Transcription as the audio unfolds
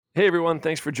Hey everyone,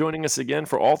 thanks for joining us again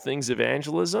for All Things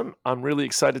Evangelism. I'm really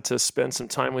excited to spend some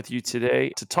time with you today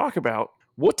to talk about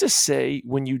what to say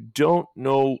when you don't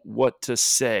know what to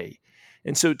say.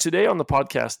 And so today on the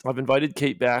podcast, I've invited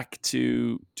Kate back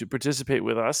to participate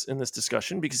with us in this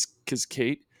discussion because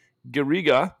Kate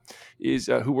Garriga is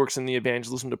who works in the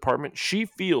evangelism department. She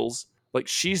feels like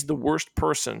she's the worst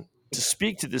person to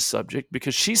speak to this subject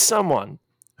because she's someone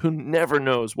who never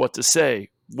knows what to say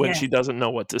when Yes, she doesn't know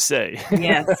what to say.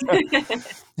 yes.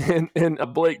 And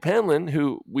Blake Penland,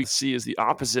 who we see as the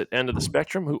opposite end of the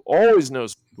spectrum, who always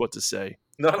knows what to say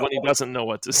Not when he always. doesn't know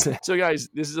what to say. So, guys,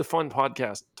 this is a fun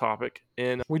podcast topic.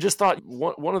 And we just thought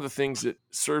one of the things that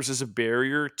serves as a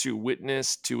barrier to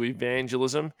witness, to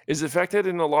evangelism, is the fact that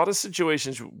in a lot of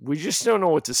situations, we just don't know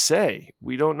what to say.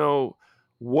 We don't know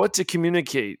what to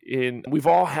communicate. And we've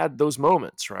all had those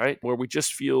moments, right? Where we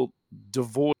just feel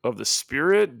devoid of the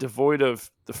spirit, devoid of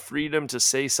the freedom to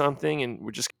say something, and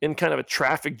we're just in kind of a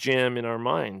traffic jam in our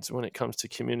minds when it comes to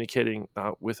communicating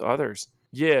with others.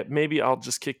 Yeah, maybe I'll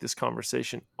just kick this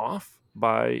conversation off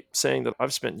by saying that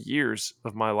I've spent years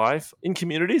of my life in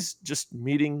communities just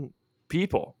meeting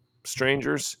people,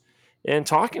 strangers, and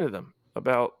talking to them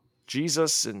about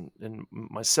Jesus and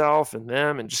myself and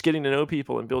them and just getting to know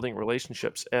people and building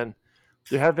relationships. And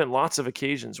there have been lots of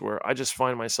occasions where I just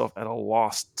find myself at a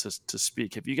loss to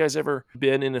speak. Have you guys ever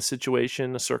been in a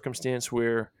situation, a circumstance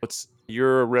where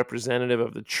you're a representative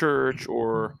of the church,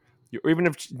 or even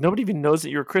if nobody even knows that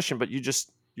you're a Christian, but you're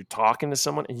talking to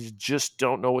someone and you just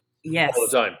don't know what? All Yes,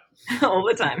 the time. all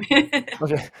the time.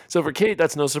 Okay, so for Kate,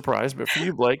 that's no surprise, but for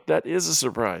you, Blake, that is a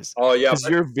surprise Oh yeah. because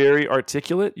you're very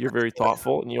articulate, you're very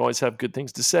thoughtful, and you always have good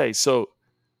things to say. So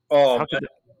Oh how man. could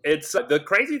It's the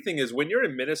crazy thing is when you're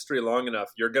in ministry long enough,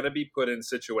 you're going to be put in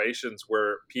situations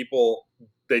where people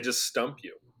they just stump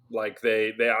you. Like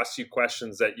they ask you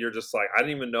questions that you're just like, I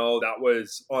didn't even know that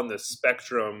was on the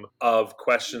spectrum of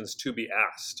questions to be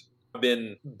asked. I've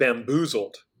been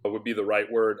bamboozled would be the right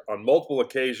word on multiple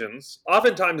occasions.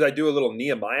 Oftentimes I do a little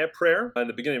Nehemiah prayer. In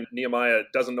the beginning, Nehemiah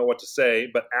doesn't know what to say,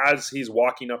 but as he's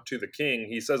walking up to the king,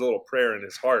 he says a little prayer in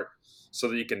his heart so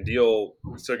that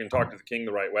so you can talk to the king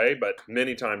the right way. But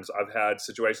many times I've had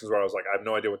situations where I was like, I have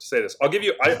no idea what to say to this.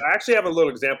 I actually have a little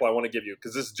example I want to give you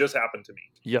because this just happened to me.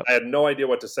 Yep. I had no idea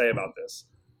what to say about this.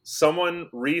 Someone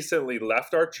recently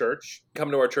left our church,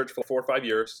 come to our church for 4 or 5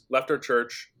 years, left our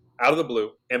church out of the blue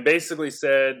and basically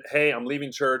said, hey, I'm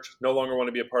leaving church, no longer want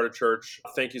to be a part of church.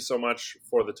 Thank you so much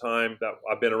for the time that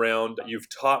I've been around. You've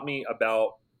taught me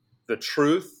about the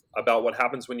truth about what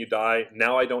happens when you die.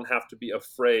 Now I don't have to be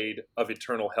afraid of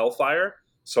eternal hellfire,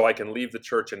 so I can leave the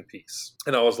church in peace.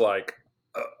 And I was like,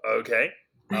 okay.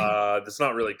 That's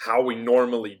not really how we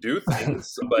normally do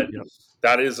things, but Yep.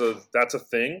 that's a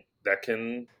thing that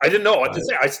can. I didn't know what to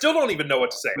say. I still don't even know what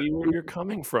to say. See where you're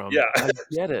coming from. Yeah. I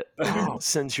get it. Oh,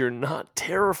 since you're not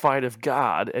terrified of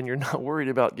God and you're not worried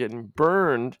about getting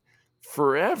burned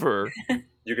forever,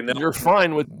 You can. you're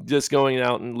fine with just going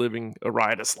out and living a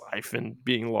riotous life and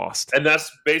being lost. And that's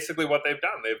basically what they've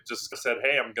done. They've just said,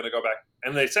 hey, I'm going to go back.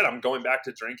 And they said, I'm going back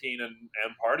to drinking and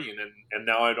partying, and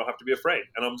now I don't have to be afraid.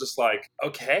 And I'm just like,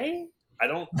 okay. I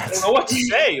don't know what to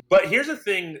say. But here's the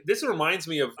thing. This reminds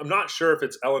me of, I'm not sure if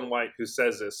it's Ellen White who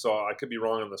says this, so I could be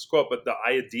wrong on this quote, but the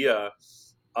idea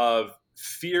of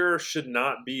fear should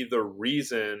not be the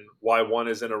reason why one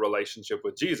is in a relationship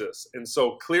with Jesus. And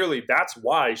so clearly that's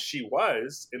why she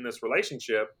was in this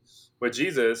relationship with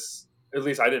Jesus. At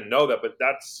least I didn't know that, but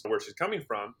that's where she's coming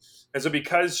from. And so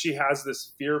because she has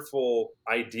this fearful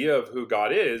idea of who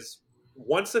God is,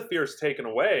 once the fear is taken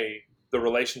away, the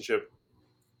relationship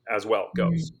as well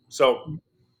goes. So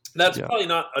that's Yeah. probably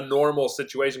not a normal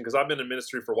situation because I've been in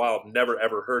ministry for a while. I've never,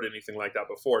 ever heard anything like that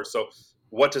before. So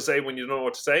what to say when you don't know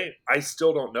what to say, I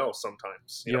still don't know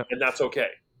sometimes, you know, and that's okay.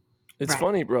 It's Right.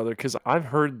 funny, brother, because I've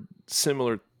heard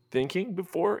similar thinking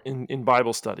before in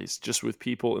Bible studies, just with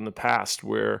people in the past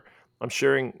where I'm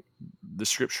sharing the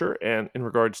scripture and in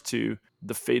regards to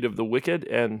the fate of the wicked.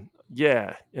 And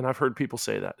and I've heard people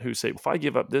say that who say, if I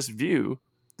give up this view,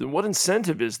 then what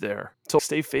incentive is there to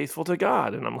stay faithful to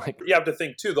God? And I'm like, You have to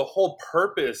think too, the whole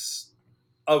purpose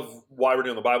of why we're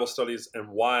doing the Bible studies and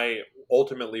why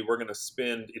ultimately we're going to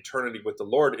spend eternity with the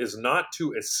Lord is not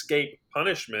to escape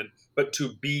punishment, but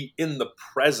to be in the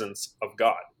presence of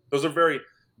God. Those are very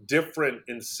different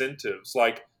incentives.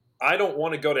 Like, I don't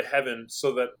want to go to heaven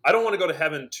I don't want to go to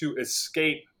heaven to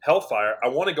escape hellfire. I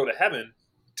want to go to heaven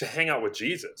to hang out with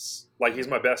Jesus. Like, he's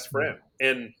my best friend.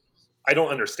 And I don't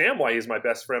understand why he's my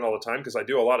best friend all the time because I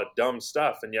do a lot of dumb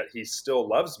stuff and yet he still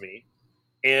loves me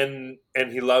and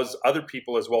he loves other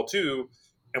people as well too.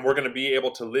 and we're going to be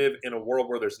able to live in a world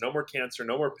where there's no more cancer,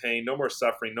 no more pain, no more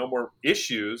suffering, no more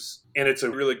issues. And it's a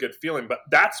really good feeling. But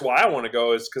that's why I want to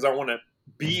go, is because I want to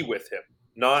be with him,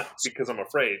 not because I'm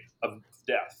afraid of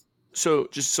death. So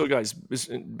guys,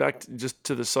 back just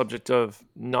to the subject of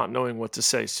not knowing what to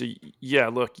say. So yeah,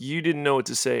 look, you didn't know what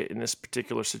to say in this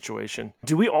particular situation.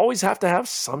 Do we always have to have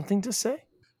something to say?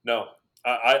 No,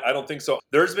 I don't think so.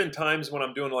 There's been times when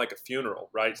I'm doing like a funeral,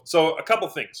 right? So a couple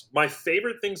things. My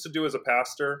favorite things to do as a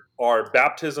pastor are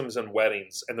baptisms and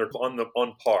weddings, and they're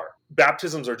on par.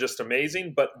 Baptisms are just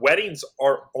amazing, but weddings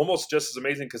are almost just as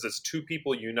amazing because it's two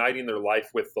people uniting their life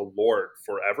with the Lord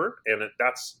forever, and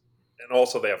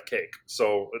also they have cake,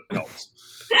 so it helps.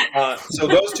 So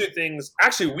those two things.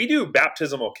 Actually, we do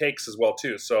baptismal cakes as well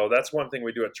too. So that's one thing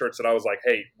we do at church that I was like,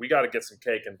 hey, we got to get some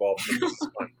cake involved. This is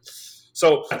fun.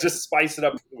 So just spice it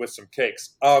up with some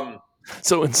cakes.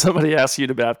 So when somebody asks you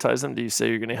to baptize them, do you say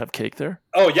you're going to have cake there?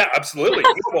 Oh yeah, absolutely.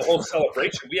 We have a whole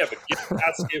celebration. We have a gift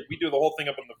basket. We do the whole thing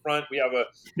up in the front. We have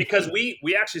because we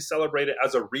actually celebrate it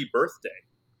as a rebirth day.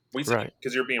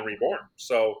 Because you're being reborn.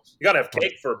 So you got to have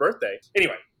cake for a birthday.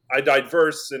 Anyway, I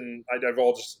diverse and I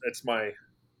divulge.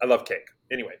 I love cake.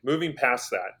 Anyway, moving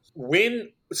past that.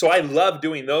 So I love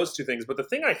doing those two things, but the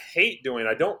thing I hate doing,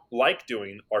 I don't like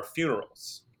doing, are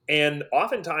funerals. And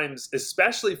oftentimes,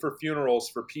 especially for funerals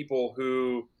for people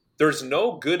who there's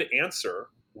no good answer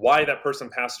why that person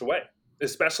passed away,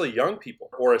 especially young people,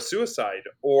 or a suicide,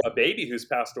 or a baby who's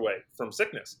passed away from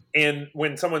sickness. And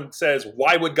when someone says,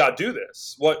 why would God do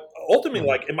this? Well, ultimately,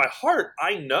 like in my heart,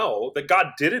 I know that God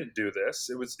didn't do this.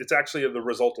 It's actually the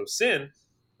result of sin.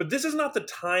 But this is not the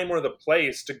time or the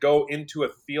place to go into a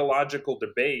theological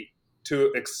debate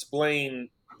to explain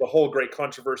the whole great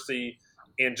controversy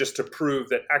and just to prove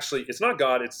that actually it's not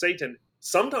God, it's Satan.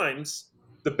 Sometimes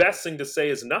the best thing to say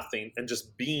is nothing and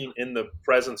just being in the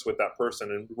presence with that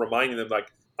person and reminding them,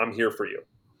 like, I'm here for you.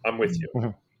 I'm with you. Mm-hmm.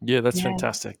 Yeah, that's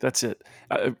fantastic. That's it.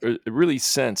 I really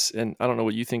sense, and I don't know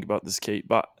what you think about this, Kate,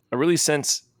 but I really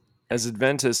sense as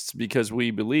Adventists, because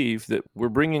we believe that we're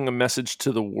bringing a message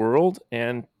to the world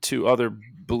and to other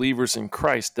believers in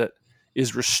Christ that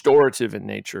is restorative in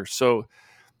nature. So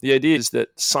the idea is that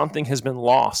something has been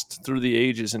lost through the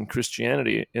ages in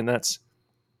Christianity, and that's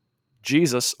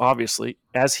Jesus, obviously,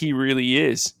 as he really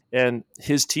is, and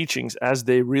his teachings as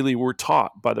they really were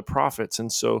taught by the prophets.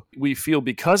 And so we feel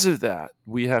because of that,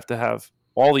 we have to have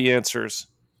all the answers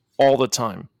all the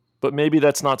time. But maybe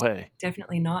that's not the way.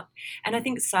 Definitely not. And I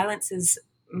think silence is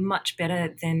much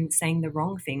better than saying the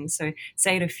wrong thing. So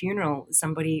say at a funeral,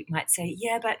 somebody might say,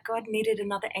 yeah, but God needed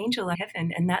another angel in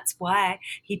heaven, and that's why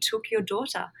he took your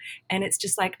daughter. And it's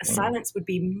just like a silence would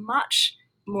be much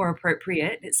more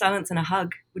appropriate. Silence and a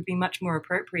hug would be much more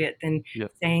appropriate than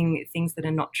saying things that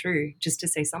are not true just to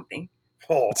say something.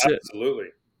 Oh, absolutely.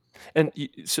 And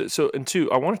and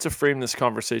two, I wanted to frame this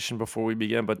conversation before we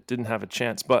began, but didn't have a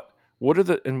chance. But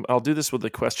and I'll do this with a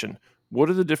question. What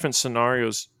are the different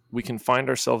scenarios we can find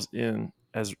ourselves in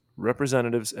as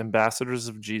representatives, ambassadors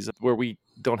of Jesus, where we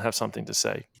don't have something to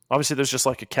say? Obviously, there's just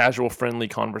like a casual, friendly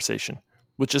conversation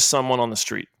with just someone on the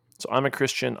street. So I'm a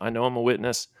Christian. I know I'm a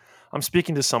witness. I'm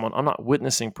speaking to someone. I'm not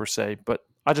witnessing per se, but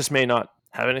I just may not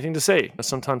have anything to say.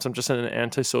 Sometimes I'm just in an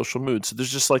antisocial mood. So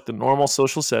there's just like the normal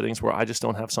social settings where I just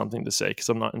don't have something to say because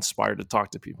I'm not inspired to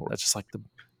talk to people. That's just like the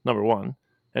number one.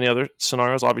 Any other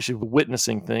scenarios? Obviously,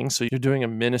 witnessing things. So you're doing a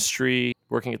ministry,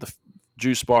 working at the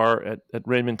juice bar at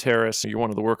Raymond Terrace. You're one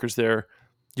of the workers there.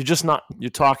 You're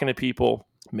talking to people.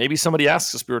 Maybe somebody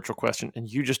asks a spiritual question and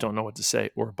you just don't know what to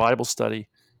say, or a Bible study.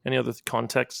 Any other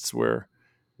contexts where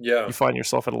you find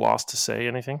yourself at a loss to say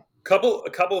anything? A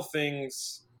couple of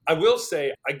things. I will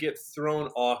say I get thrown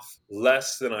off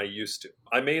less than I used to.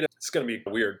 It's going to be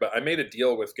weird, but I made a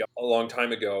deal with God a long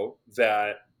time ago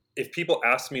that if people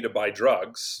ask me to buy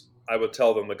drugs, I would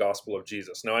tell them the gospel of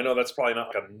Jesus. Now, I know that's probably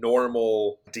not a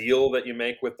normal deal that you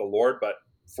make with the Lord, but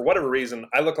for whatever reason,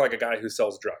 I look like a guy who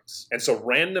sells drugs. And so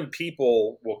random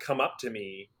people will come up to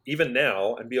me, even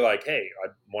now, and be like, hey, I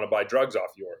want to buy drugs off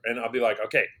you. And I'll be like,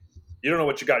 okay, you don't know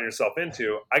what you got yourself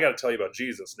into. I got to tell you about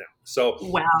Jesus now. So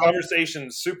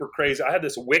conversation's super crazy. I had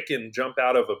this Wiccan jump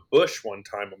out of a bush one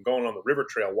time. I'm going on the river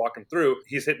trail, walking through.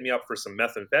 He's hitting me up for some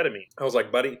methamphetamine. I was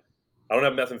like, buddy, I don't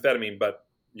have methamphetamine, but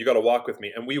you got to walk with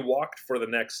me. And we walked for the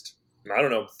next,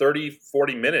 30,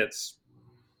 40 minutes,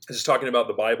 just talking about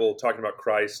the Bible, talking about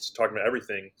Christ, talking about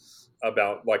everything,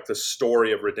 about like the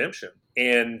story of redemption.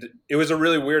 And it was a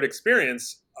really weird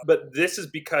experience. But this is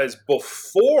because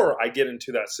before I get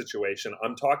into that situation,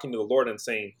 I'm talking to the Lord and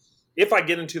saying, if I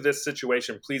get into this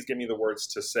situation, please give me the words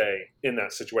to say in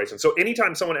that situation. So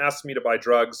anytime someone asks me to buy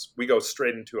drugs, we go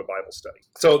straight into a Bible study.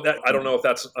 So that, I don't know if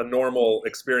that's a normal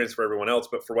experience for everyone else,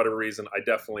 but for whatever reason, I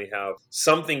definitely have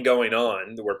something going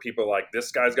on where people are like,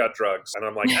 this guy's got drugs. And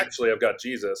I'm like, actually, I've got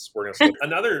Jesus. We're going to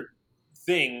Another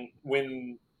thing,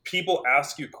 when people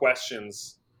ask you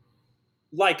questions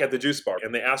like at the juice bar,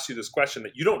 and they ask you this question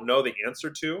that you don't know the answer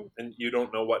to and you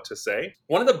don't know what to say,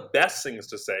 one of the best things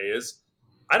to say is,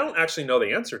 I don't actually know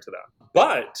the answer to that,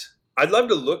 but I'd love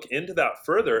to look into that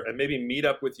further and maybe meet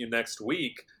up with you next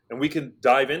week and we can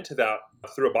dive into that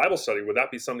through a Bible study. Would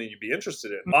that be something you'd be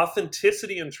interested in?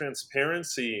 Authenticity and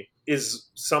transparency is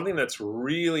something that's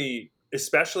really,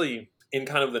 especially in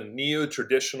kind of the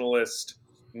neo-traditionalist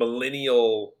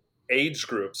millennial age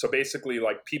group. So basically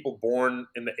like people born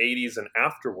in the 80s and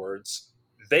afterwards,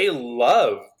 they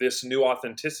love this new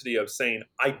authenticity of saying,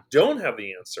 I don't have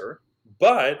the answer,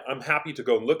 but I'm happy to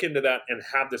go look into that and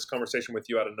have this conversation with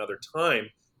you at another time.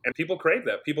 And people crave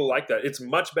that. People like that. It's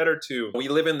much better we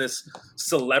live in this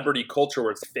celebrity culture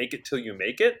where it's fake it till you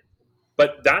make it.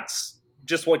 But that's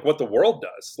just like what the world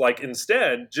does. Like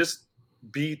instead, just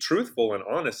be truthful and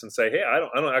honest and say, hey,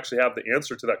 I don't actually have the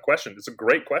answer to that question. It's a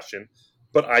great question,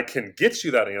 but I can get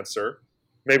you that answer.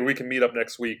 Maybe we can meet up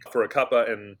next week for a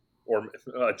cuppa or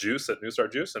juice at New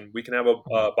Start Juice, and we can have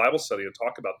a Bible study and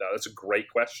talk about that. That's a great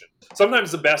question.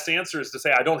 Sometimes the best answer is to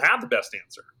say, I don't have the best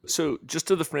answer. So just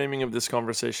to the framing of this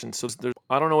conversation,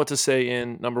 I don't know what to say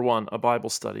in, number one, a Bible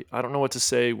study. I don't know what to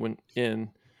say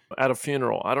at a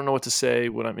funeral. I don't know what to say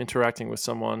when I'm interacting with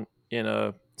someone in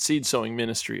a seed sowing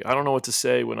ministry. I don't know what to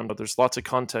say there's lots of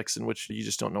contexts in which you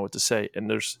just don't know what to say. And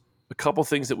there's a couple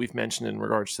things that we've mentioned in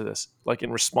regards to this, like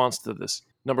in response to this.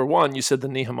 Number one, you said the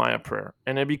Nehemiah prayer,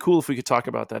 and it'd be cool if we could talk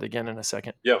about that again in a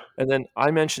second. Yeah. And then I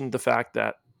mentioned the fact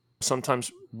that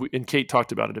sometimes, and Kate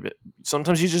talked about it a bit,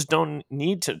 sometimes you just don't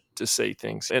need to say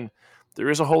things. And there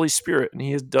is a Holy Spirit, and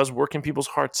he does work in people's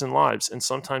hearts and lives. And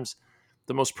sometimes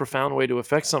the most profound way to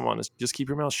affect someone is just keep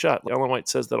your mouth shut. Ellen White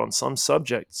says that on some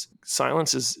subjects,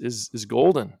 silence is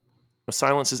golden.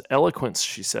 Silence is eloquence,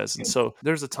 she says. And so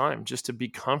there's a time just to be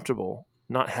comfortable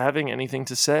not having anything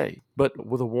to say, but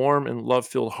with a warm and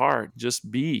love-filled heart, just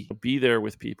be there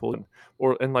with people.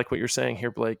 And like what you're saying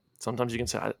here, Blake, sometimes you can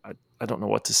say, I don't know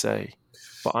what to say,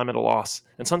 but I'm at a loss.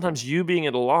 And sometimes you being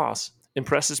at a loss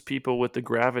impresses people with the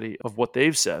gravity of what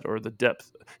they've said or the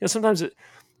depth. Sometimes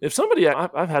if somebody,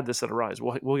 I've had this at Arise,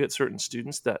 we'll get certain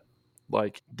students that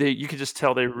you can just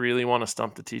tell they really want to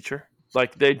stump the teacher.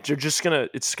 Like it's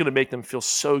gonna make them feel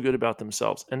so good about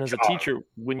themselves. And as a teacher,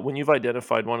 when you've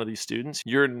identified one of these students,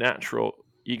 your natural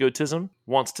egotism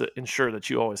wants to ensure that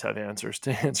you always have answers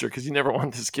to answer because you never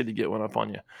want this kid to get one up on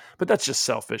you. But that's just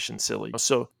selfish and silly.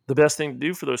 So the best thing to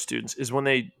do for those students is when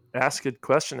they ask a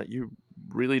question that you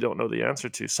really don't know the answer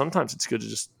to, sometimes it's good to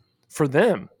just, for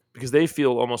them, because they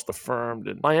feel almost affirmed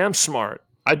and I am smart.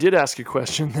 I did ask a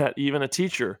question that even a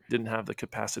teacher didn't have the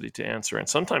capacity to answer. And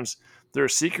sometimes there are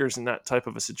seekers in that type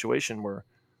of a situation where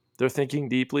they're thinking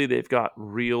deeply, they've got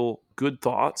real good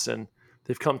thoughts, and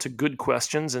they've come to good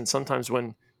questions. And sometimes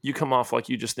when you come off like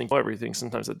you just think everything,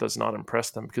 sometimes it does not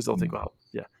impress them because they'll think, well,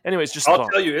 yeah. Anyways, just I'll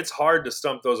tell you, it's hard to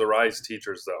stump those Arise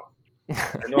teachers, though.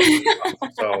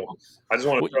 So I just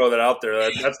want to throw that out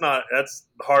there. That's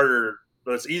harder.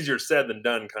 But it's easier said than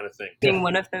done kind of thing. Being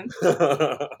one of them.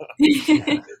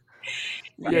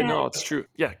 No, it's true.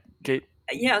 Yeah, Kate.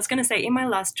 Yeah, I was going to say, in my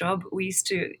last job, we used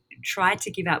to try to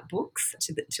give out books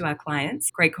to our clients,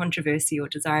 Great Controversy or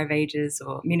Desire of Ages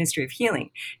or Ministry of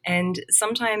Healing. And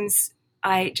sometimes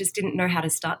I just didn't know how to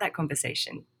start that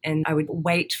conversation. And I would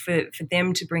wait for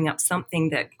them to bring up something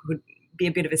that could be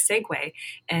a bit of a segue.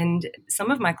 And some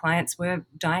of my clients were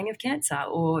dying of cancer,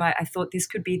 or I thought this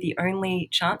could be the only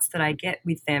chance that I get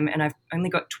with them. And I've only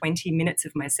got 20 minutes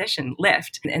of my session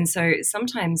left. And so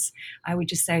sometimes I would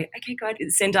just say, okay, God,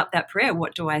 send up that prayer.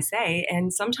 What do I say?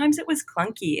 And sometimes it was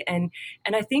clunky. And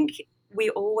I think we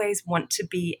always want to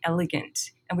be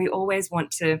elegant, and we always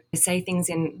want to say things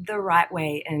in the right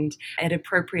way and at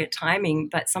appropriate timing.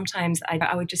 But sometimes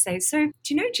I would just say, so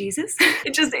do you know Jesus?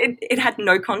 It had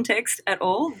no context at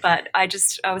all. But I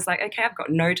was like, okay, I've got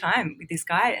no time with this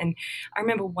guy. And I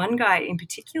remember one guy in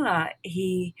particular,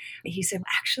 he said,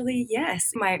 actually,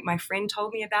 yes, my friend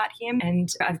told me about him, and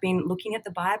I've been looking at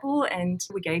the Bible, and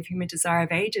we gave him a Desire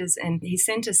of Ages. And he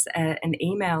sent us an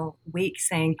email week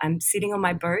saying, I'm sitting on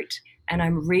my boat and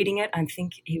I'm reading it. I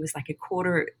think he was like a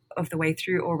quarter of the way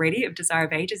through already of Desire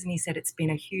of Ages. And he said, it's been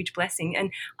a huge blessing.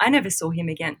 And I never saw him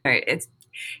again.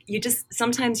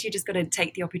 Sometimes you just got to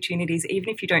take the opportunities, even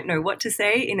if you don't know what to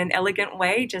say in an elegant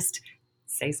way, just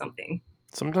say something.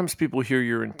 Sometimes people hear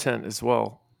your intent as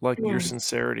well. like your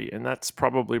sincerity. And that's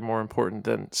probably more important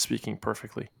than speaking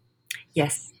perfectly.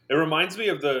 Yes. It reminds me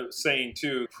of the saying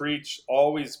too,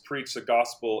 always preach the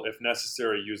gospel, if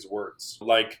necessary, use words.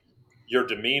 Like your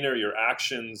demeanor, your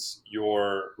actions,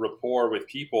 your rapport with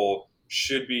people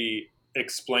should be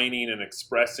explaining and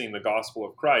expressing the gospel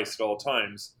of Christ at all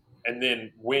times. And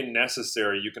then when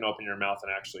necessary, you can open your mouth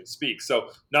and actually speak. So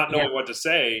not knowing what to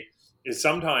say is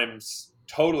sometimes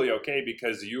totally okay,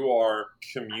 because you are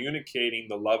communicating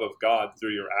the love of God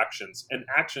through your actions, and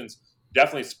actions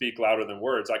definitely speak louder than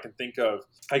words. I can think of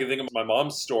my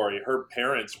mom's story. Her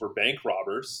parents were bank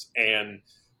robbers and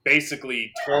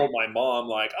basically told my mom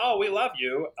like, "Oh, we love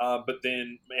you," but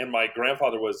then, and my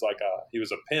grandfather was he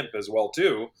was a pimp as well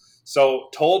too. So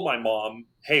told my mom,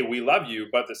 "Hey, we love you,"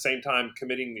 but at the same time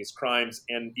committing these crimes,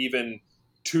 and even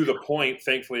to the point,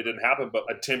 thankfully it didn't happen, but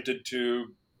attempted to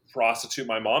prostitute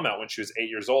my mom out when she was 8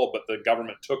 years old. But the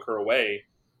government took her away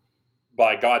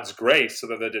by God's grace so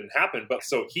that didn't happen. But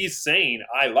so he's saying,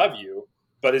 "I love you,"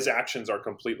 but his actions are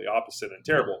completely opposite and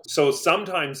terrible. So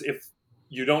sometimes if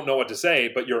you don't know what to say,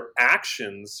 but your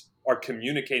actions are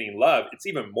communicating love, it's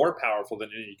even more powerful than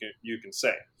anything you can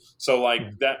say. So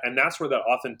that, and that's where that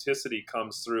authenticity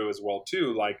comes through as well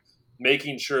too, like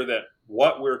making sure that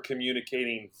what we're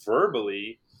communicating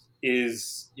verbally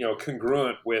is,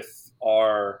 congruent with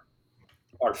our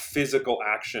physical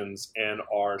actions and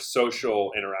our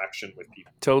social interaction with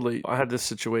people. Totally. I had this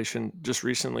situation just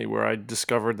recently where I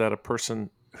discovered that a person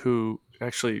who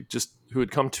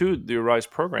had come to the Arise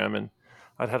program and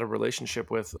I'd had a relationship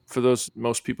with, for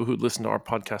most people who listen to our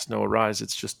podcast know Arise,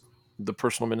 it's just the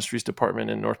personal ministries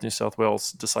department in North New South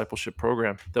Wales discipleship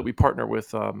program that we partner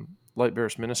with Light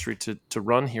Bearers Ministry to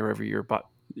run here every year. But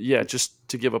yeah, just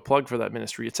to give a plug for that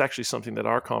ministry, it's actually something that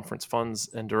our conference funds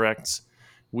and directs.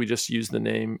 We just use the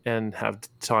name and have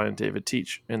Ty and David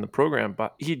teach in the program.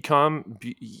 But he'd come,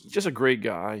 just a great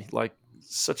guy, like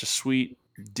such a sweet,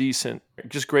 decent,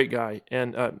 just great guy.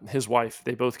 And his wife,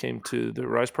 they both came to the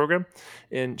Rise program.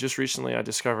 And just recently I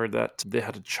discovered that they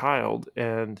had a child.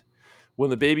 And when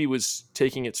the baby was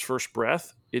taking its first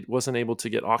breath, it wasn't able to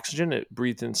get oxygen. It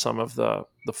breathed in some of the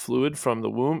fluid from the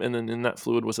womb, and then in that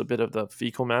fluid was a bit of the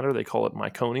fecal matter. They call it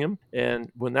meconium. And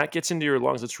when that gets into your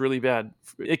lungs, it's really bad.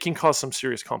 It can cause some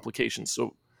serious complications.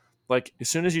 So like as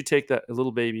soon as you take that, a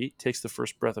little baby takes the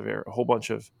first breath of air, a whole bunch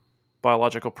of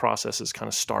biological processes kind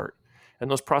of start.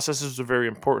 And those processes are very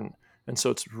important. And so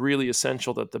it's really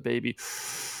essential that the baby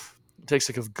takes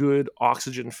like a good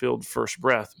oxygen-filled first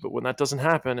breath. But when that doesn't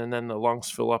happen, and then the lungs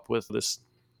fill up with this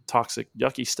toxic,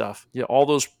 yucky stuff, all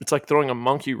those, it's like throwing a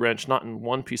monkey wrench, not in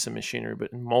one piece of machinery,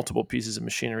 but in multiple pieces of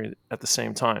machinery at the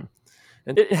same time.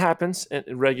 And it happens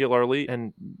regularly,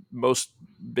 and most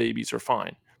babies are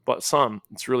fine, but some,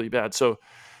 it's really bad. So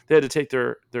they had to take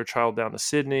their child down to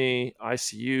Sydney,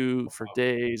 ICU for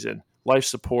days, and life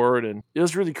support. And it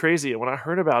was really crazy. And when I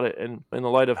heard about it, and in the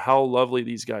light of how lovely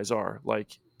these guys are,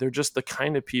 like they're just the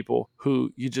kind of people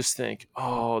who you just think,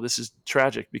 oh, this is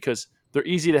tragic, because they're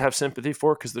easy to have sympathy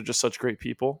for because they're just such great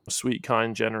people, sweet,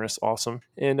 kind, generous, awesome.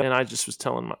 And I just was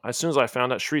telling as soon as I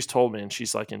found out, Shreese told me, and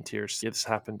she's like in tears, this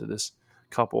happened to this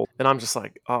couple. And I'm just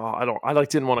like, oh, I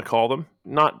didn't want to call them.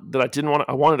 Not that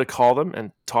I wanted to call them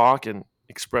and talk and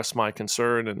express my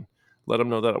concern and let them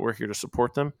know that we're here to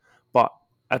support them. But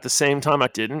at the same time, I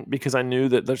didn't, because I knew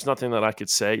that there's nothing that I could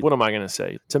say. What am I going to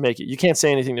say to make it? You can't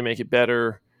say anything to make it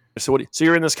better. So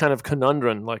you're in this kind of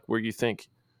conundrum, like where you think,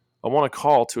 I want to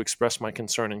call to express my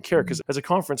concern and care, because as a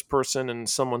conference person and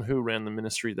someone who ran the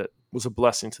ministry that was a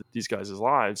blessing to these guys'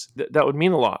 lives, that would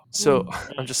mean a lot. So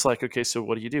I'm just like, okay, so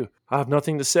what do you do? I have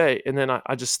nothing to say. And then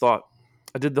I just thought,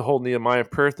 I did the whole Nehemiah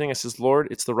prayer thing. I says, Lord,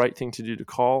 it's the right thing to do to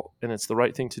call, and it's the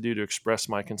right thing to do to express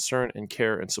my concern and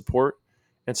care and support.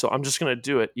 And so I'm just going to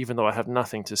do it, even though I have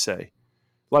nothing to say.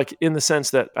 Like in the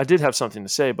sense that I did have something to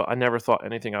say, but I never thought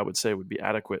anything I would say would be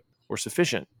adequate or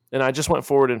sufficient. And I just went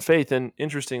forward in faith. And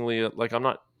interestingly, like I'm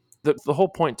not, the whole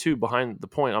point too behind the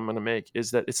point I'm going to make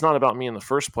is that it's not about me in the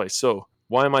first place. So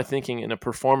why am I thinking in a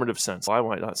performative sense? I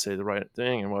might not say the right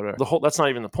thing and whatever. That's not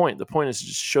even the point. The point is to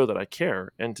just show that I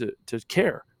care, and to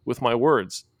care with my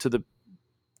words to the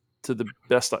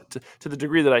best, to the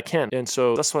degree that I can. And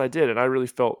so that's what I did. And I really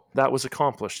felt that was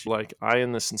accomplished. Like I,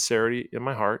 in the sincerity in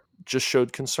my heart, just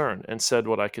showed concern and said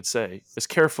what I could say as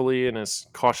carefully and as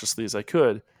cautiously as I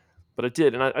could. But I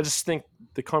did. And I just think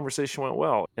the conversation went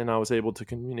well. And I was able to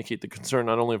communicate the concern,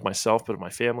 not only of myself, but of my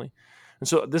family. And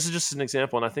so this is just an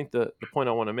example. And I think the point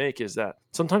I want to make is that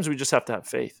sometimes we just have to have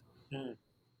faith.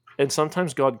 And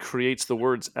sometimes God creates the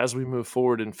words as we move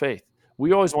forward in faith.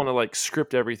 We always want to like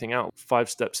script everything out 5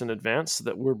 steps in advance so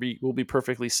that we'll be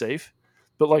perfectly safe.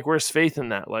 But like, where's faith in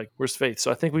that? Like, where's faith?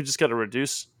 So I think we just got to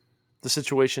reduce the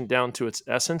situation down to its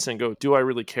essence and go, do I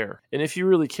really care? And if you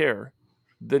really care,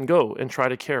 then go and try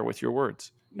to care with your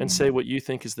words and say what you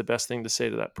think is the best thing to say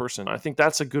to that person. I think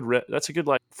that's a good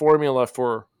like formula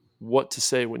for what to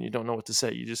say when you don't know what to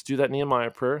say. You just do that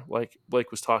Nehemiah prayer, like Blake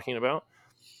was talking about.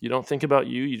 You don't think about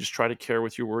you just try to care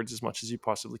with your words as much as you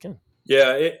possibly can.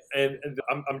 Yeah, and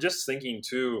I'm just thinking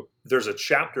too, there's a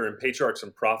chapter in Patriarchs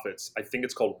and Prophets, I think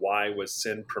it's called Why Was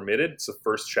Sin Permitted? It's the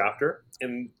first chapter.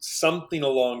 And something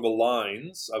along the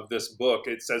lines of this book,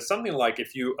 it says something like,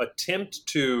 if you attempt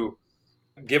to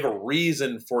give a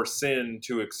reason for sin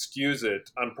to excuse it,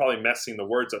 I'm probably messing the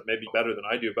words up maybe better than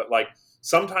I do, but like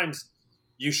sometimes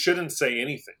you shouldn't say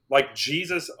anything. Like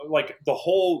Jesus, like the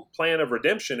whole plan of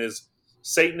redemption is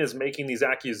Satan is making these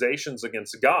accusations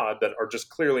against God that are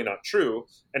just clearly not true.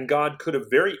 And God could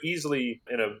have very easily,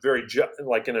 in a very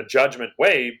in a judgment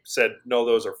way, said, no,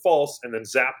 those are false, and then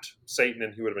zapped Satan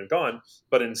and he would have been gone.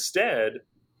 But instead,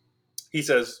 he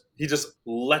says, he just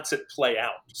lets it play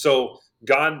out. So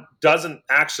God doesn't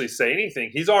actually say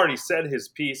anything. He's already said his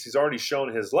piece. He's already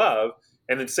shown his love.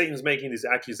 And then Satan's making these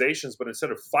accusations, but instead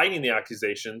of fighting the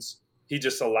accusations, he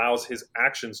just allows his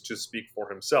actions to speak for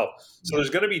himself. So there's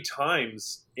going to be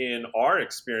times in our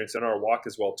experience, in our walk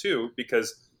as well too,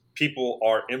 because people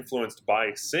are influenced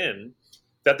by sin,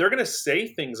 that they're going to say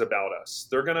things about us.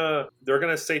 They're going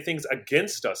to say things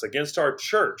against us, against our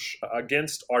church,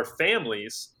 against our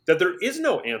families, that there is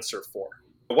no answer for.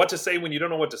 What to say when you don't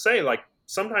know what to say? Like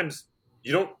sometimes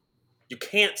you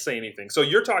can't say anything. So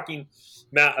you're talking,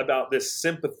 Matt, about this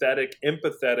sympathetic,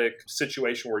 empathetic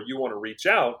situation where you want to reach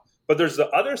out. But there's the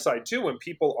other side too, when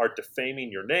people are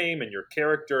defaming your name and your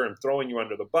character and throwing you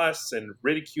under the bus and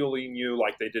ridiculing you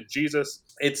like they did Jesus.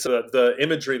 It's the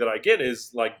imagery that I get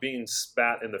is like being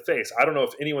spat in the face. I don't know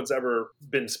if anyone's ever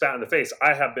been spat in the face.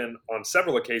 I have been on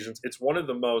several occasions. It's one of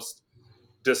the most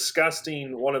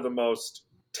disgusting, one of the most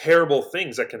terrible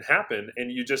things that can happen.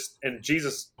 And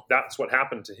Jesus, that's what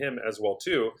happened to him as well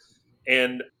too.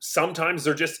 And sometimes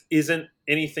there just isn't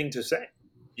anything to say.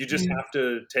 You just have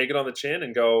to take it on the chin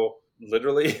and go,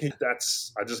 literally,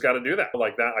 I just got to do that.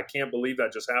 Like that, I can't believe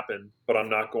that just happened, but I'm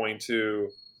not going to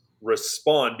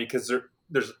respond because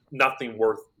there's nothing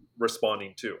worth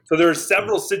responding to. So there are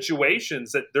several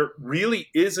situations that there really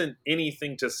isn't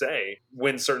anything to say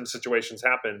when certain situations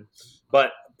happen,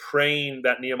 but praying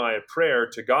that Nehemiah prayer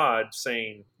to God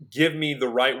saying, give me the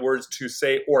right words to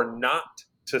say or not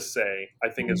to say, I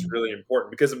think is really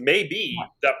important, because maybe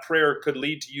that prayer could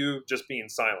lead to you just being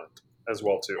silent as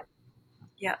well too.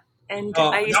 Yeah. And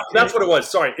that's what it was.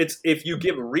 Sorry. It's if you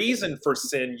give reason for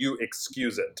sin, you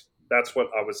excuse it. That's what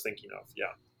I was thinking of. Yeah.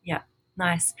 Yeah.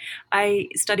 Nice. I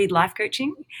studied life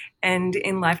coaching, and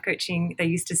in life coaching, they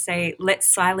used to say, let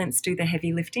silence do the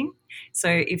heavy lifting. So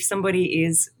if somebody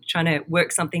is trying to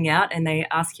work something out and they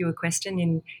ask you a question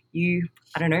and you,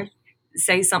 I don't know,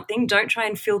 say something, don't try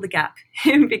and fill the gap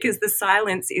because the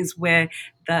silence is where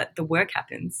the work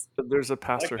happens. There's a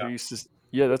pastor who used to,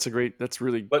 that's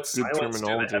really but good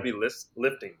terminology. The heavy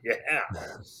lifting. Yeah.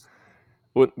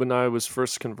 When I was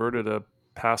first converted, a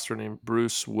pastor named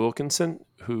Bruce Wilkinson,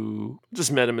 who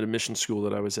just met him at a mission school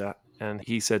that I was at. And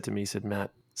he said to me,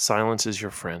 Matt, silence is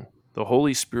your friend. The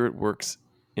Holy Spirit works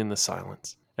in the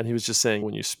silence. And he was just saying,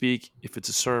 when you speak, if it's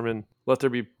a sermon, let there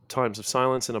be times of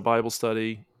silence. In a Bible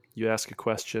study, you ask a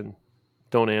question,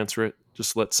 don't answer it.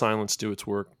 Just let silence do its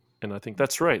work. And I think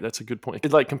that's right. That's a good point.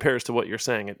 It compares to what you're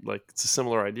saying. It's a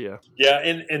similar idea. Yeah.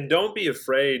 And don't be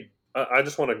afraid. I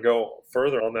just want to go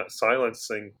further on that silence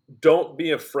thing. Don't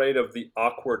be afraid of the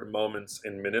awkward moments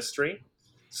in ministry.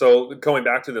 So going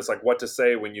back to this, like what to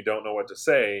say when you don't know what to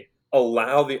say,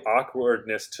 allow the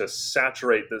awkwardness to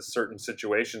saturate the certain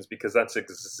situations, because that's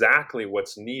exactly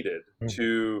what's needed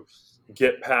to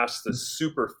get past the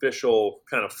superficial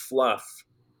kind of fluff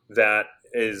that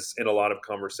is in a lot of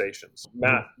conversations.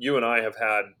 Matt, you and I have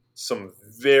had some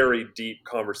very deep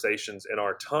conversations in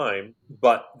our time,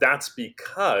 but that's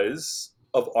because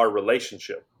of our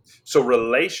relationship. So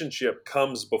relationship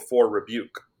comes before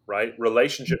rebuke, right?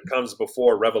 Relationship comes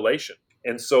before revelation.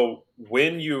 And so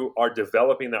when you are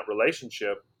developing that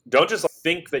relationship, don't just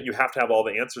think that you have to have all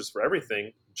the answers for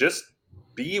everything. Just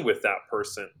be with that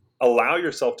person. Allow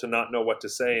yourself to not know what to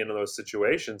say in those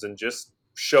situations and just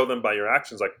show them by your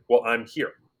actions, like, well, I'm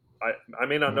here. I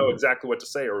may not know exactly what to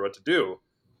say or what to do,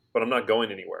 but I'm not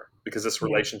going anywhere because this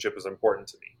relationship is important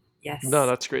to me. Yes. No,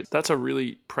 that's great. That's a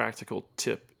really practical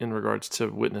tip in regards to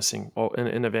witnessing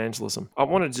and evangelism. I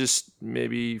want to just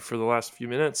maybe for the last few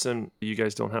minutes, and you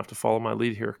guys don't have to follow my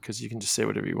lead here because you can just say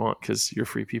whatever you want because you're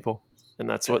free people. And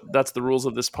that's the rules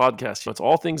of this podcast. It's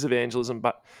all things evangelism,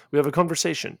 but we have a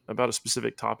conversation about a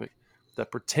specific topic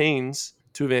that pertains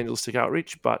to evangelistic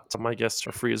outreach, but my guests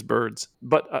are free as birds.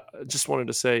 But I just wanted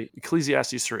to say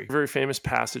Ecclesiastes 3, a very famous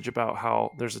passage about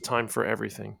how there's a time for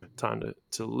everything. Time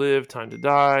to live, time to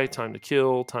die, time to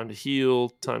kill, time to heal,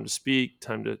 time to speak,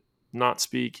 time to not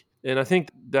speak. And I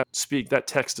think that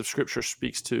text of Scripture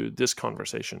speaks to this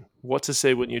conversation. What to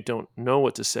say when you don't know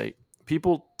what to say.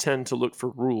 People tend to look for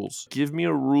rules. Give me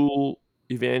a rule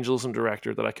evangelism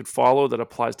director that I could follow that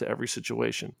applies to every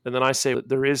situation. And then I say that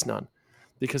there is none,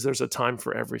 because there's a time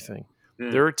for everything.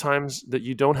 There are times that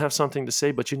you don't have something to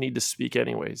say, but you need to speak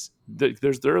anyways.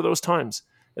 There are those times.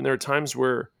 And there are times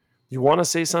where you want to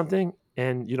say something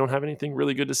and you don't have anything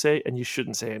really good to say, and you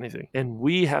shouldn't say anything. And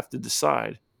we have to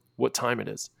decide what time it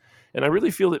is. And I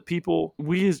really feel that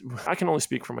I can only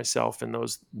speak for myself and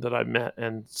those that I've met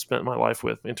and spent my life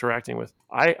with, interacting with.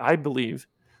 I believe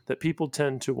that people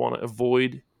tend to want to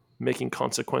avoid making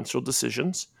consequential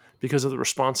decisions because of the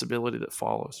responsibility that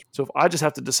follows. So if I just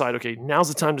have to decide, okay, now's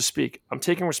the time to speak, I'm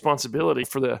taking responsibility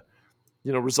for the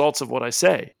results of what I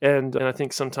say. And I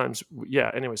think sometimes,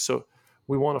 anyway, so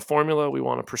we want a formula, we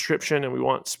want a prescription, and we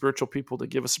want spiritual people to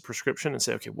give us a prescription and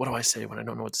say, okay, what do I say when I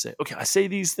don't know what to say? Okay, I say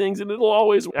these things and it'll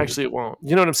always, actually it won't.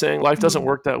 You know what I'm saying? Life doesn't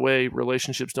work that way.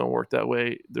 Relationships don't work that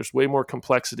way. There's way more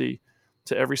complexity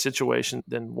to every situation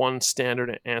than one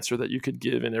standard answer that you could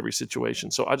give in every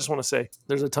situation. So I just want to say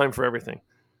there's a time for everything.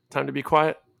 Time to be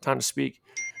quiet, time to speak.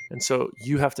 And so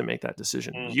you have to make that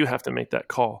decision. You have to make that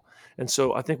call. And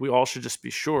so I think we all should just be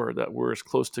sure that we're as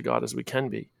close to God as we can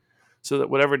be, so that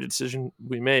whatever decision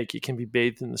we make, it can be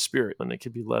bathed in the Spirit and it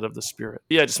can be led of the Spirit.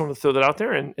 Yeah, I just wanted to throw that out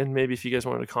there. And maybe if you guys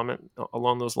wanted to comment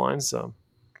along those lines,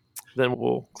 then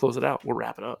we'll close it out. We'll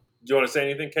wrap it up. Do you want to say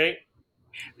anything, Kate?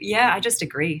 Yeah, I just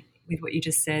agree with what you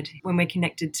just said. When we're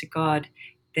connected to God,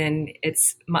 then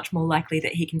it's much more likely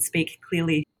that he can speak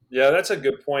clearly. Yeah, that's a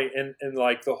good point. And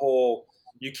like the whole,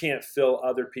 you can't fill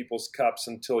other people's cups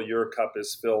until your cup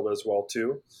is filled as well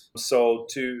too. So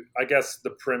I guess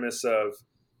the premise of,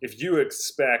 if you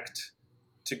expect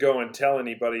to go and tell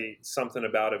anybody something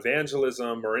about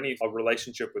evangelism or a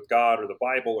relationship with God or the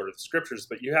Bible or the Scriptures,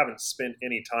 but you haven't spent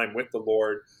any time with the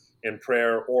Lord in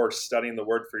prayer or studying the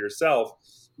Word for yourself,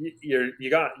 you're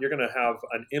going to have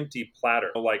an empty platter.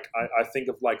 Like I think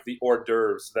of like the hors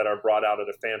d'oeuvres that are brought out at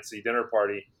a fancy dinner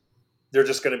party. They're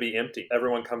just going to be empty.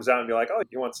 Everyone comes out and be like, oh,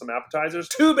 you want some appetizers?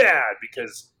 Too bad,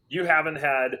 because you haven't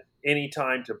had any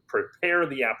time to prepare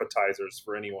the appetizers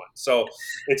for anyone. So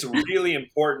it's really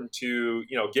important to,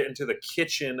 get into the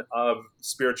kitchen of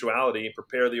spirituality and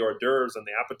prepare the hors d'oeuvres and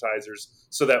the appetizers,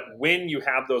 so that when you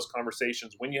have those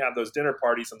conversations, when you have those dinner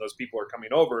parties and those people are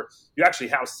coming over, you actually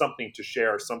have something to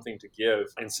share, something to give,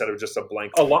 instead of just a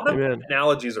blank. A lot of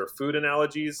analogies are food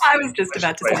analogies. I was just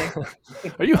about to say.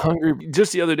 Are you hungry?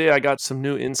 Just the other day, I got some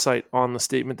new insight on the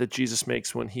statement that Jesus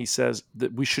makes when he says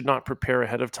that we should not prepare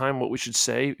ahead of time what we should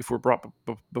say if we're brought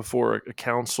before a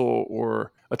council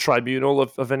or a tribunal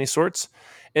of any sorts.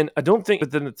 And I don't think,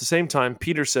 but then at the same time,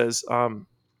 Peter says,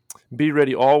 be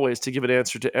ready always to give an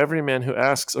answer to every man who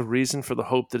asks a reason for the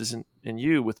hope that is in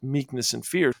you with meekness and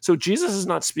fear. So Jesus is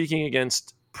not speaking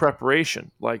against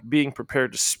preparation, like being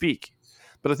prepared to speak.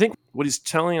 But I think what he's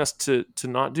telling us to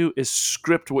not do is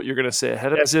script what you're going to say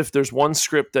ahead of, as if there's one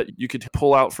script that you could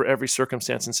pull out for every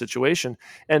circumstance and situation.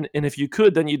 And if you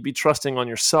could, then you'd be trusting on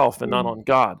yourself and not on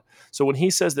God. So when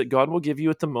he says that God will give you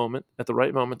at the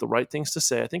right moment, the right things to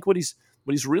say, I think what he's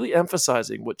really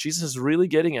emphasizing, what Jesus is really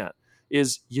getting at,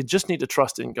 is you just need to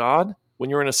trust in God when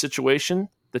you're in a situation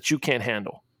that you can't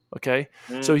handle. Okay.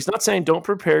 So he's not saying don't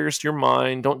prepare your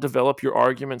mind, don't develop your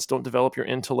arguments, don't develop your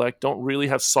intellect, don't really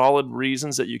have solid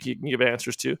reasons that you can give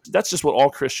answers to. That's just what all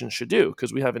Christians should do,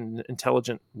 because we have an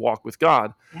intelligent walk with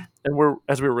God. Yeah. And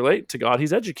as we relate to God,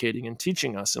 he's educating and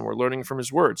teaching us, and we're learning from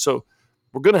his word. So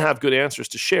we're going to have good answers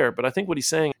to share. But I think what he's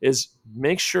saying is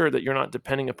make sure that you're not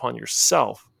depending upon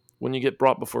yourself when you get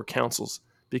brought before councils,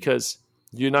 because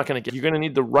you're going to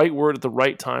need the right word at the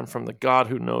right time from the God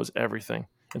who knows everything.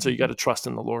 And so you got to trust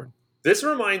in the Lord. This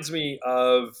reminds me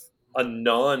of a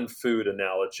non-food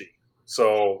analogy.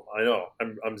 So I know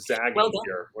I'm zagging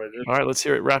here. All right, let's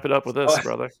hear it. Wrap it up with this,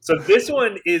 brother. So this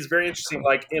one is very interesting.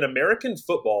 Like in American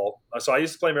football, so I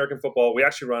used to play American football. We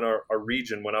actually run our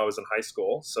region when I was in high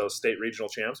school, so state regional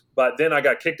champs. But then I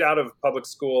got kicked out of public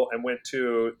school and went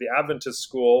to the Adventist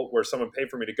school where someone paid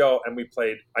for me to go, and we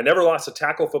played. I never lost a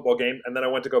tackle football game, and then I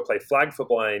went to go play flag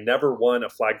football, and I never won a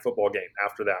flag football game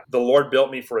after that. The Lord built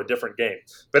me for a different game.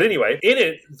 But anyway, in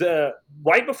it,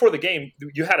 right before the game,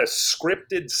 you had a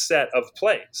scripted set of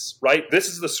plays, right? This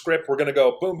is the script. We're going to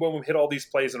go boom, boom, hit all these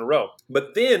plays in a row.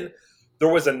 But then there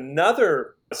was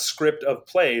another script of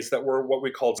plays that were what we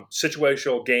called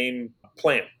situational game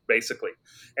plan, basically.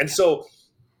 And so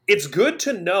it's good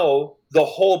to know the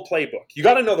whole playbook. You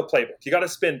got to know the playbook. You got to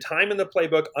spend time in the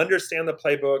playbook, understand the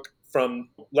playbook from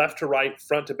left to right,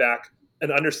 front to back,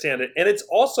 and understand it. And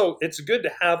it's good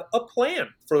to have a plan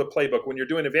for the playbook when you're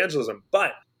doing evangelism.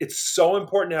 But it's so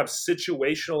important to have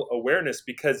situational awareness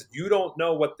because you don't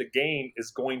know what the game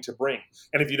is going to bring.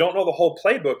 And if you don't know the whole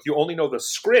playbook, you only know the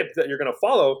script that you're going to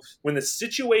follow. When the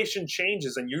situation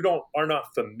changes and you are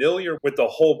not familiar with the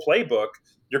whole playbook,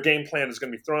 your game plan is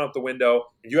going to be thrown out the window,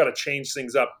 and you got to change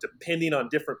things up depending on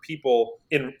different people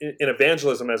in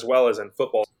evangelism as well as in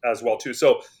football as well too.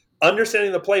 So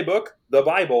understanding the playbook, the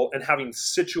Bible, and having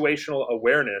situational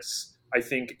awareness, I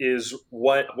think, is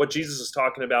what Jesus is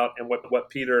talking about and what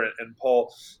Peter and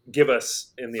Paul give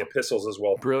us in the epistles as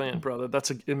well. Brilliant, brother.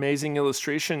 That's an amazing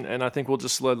illustration, and I think we'll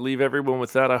just leave everyone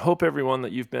with that. I hope everyone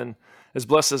that you've been as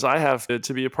blessed as I have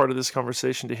to be a part of this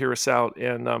conversation, to hear us out,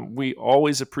 and we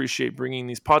always appreciate bringing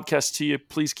these podcasts to you.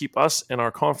 Please keep us and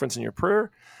our conference in your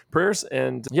prayers,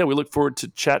 and we look forward to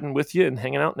chatting with you and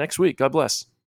hanging out next week. God bless.